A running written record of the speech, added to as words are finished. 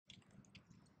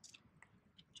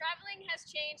Traveling has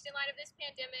changed in light of this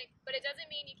pandemic, but it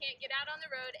doesn't mean you can't get out on the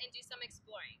road and do some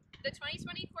exploring. The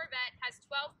 2020 Corvette has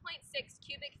 12.6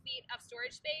 cubic feet of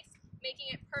storage space,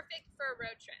 making it perfect for a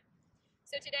road trip.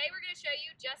 So today we're going to show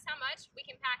you just how much we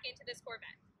can pack into this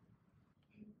Corvette.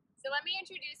 So let me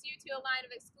introduce you to a line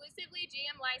of exclusively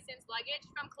GM licensed luggage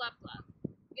from Club.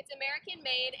 It's American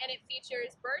made and it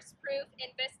features burst-proof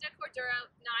Invista Cordura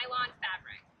nylon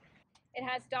fabric. It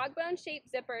has dog bone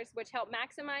shaped zippers which help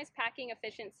maximize packing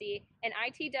efficiency, and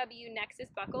ITW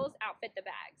Nexus buckles outfit the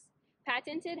bags.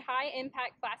 Patented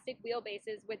high-impact plastic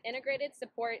wheelbases with integrated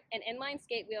support and inline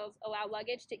skate wheels allow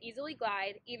luggage to easily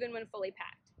glide even when fully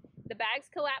packed. The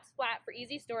bags collapse flat for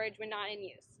easy storage when not in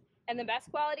use. And the best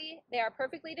quality, they are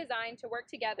perfectly designed to work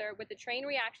together with the train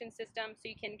reaction system so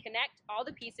you can connect all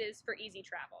the pieces for easy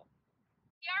travel.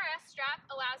 The TRS strap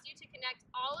allows you to connect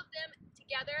all of them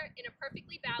together in a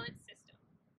perfectly balanced system.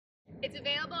 It's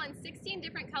available in 16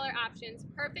 different color options,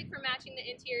 perfect for matching the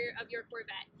interior of your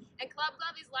Corvette. And Club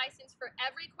Glove is licensed for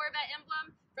every Corvette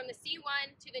emblem from the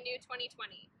C1 to the new 2020.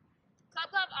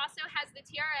 Club Glove also has the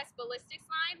TRS Ballistics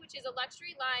line, which is a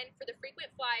luxury line for the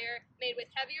frequent flyer made with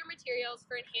heavier materials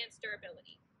for enhanced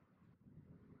durability.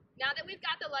 Now that we've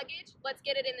got the luggage, let's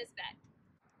get it in this bed.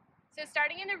 So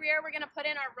starting in the rear, we're going to put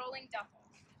in our rolling duffel.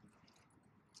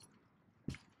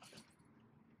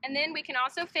 And then we can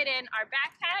also fit in our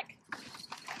backpack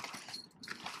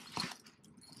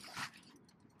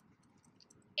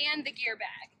and the gear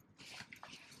bag.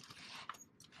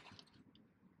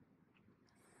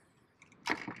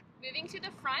 Moving to the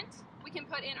front, we can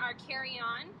put in our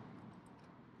carry-on,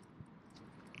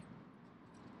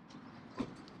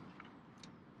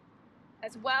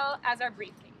 as well as our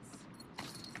briefcase.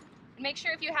 And make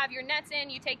sure if you have your nets in,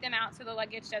 you take them out so the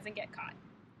luggage doesn't get caught.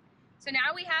 So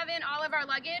now we have in all of our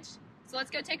luggage, so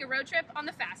let's go take a road trip on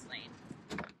the fast lane.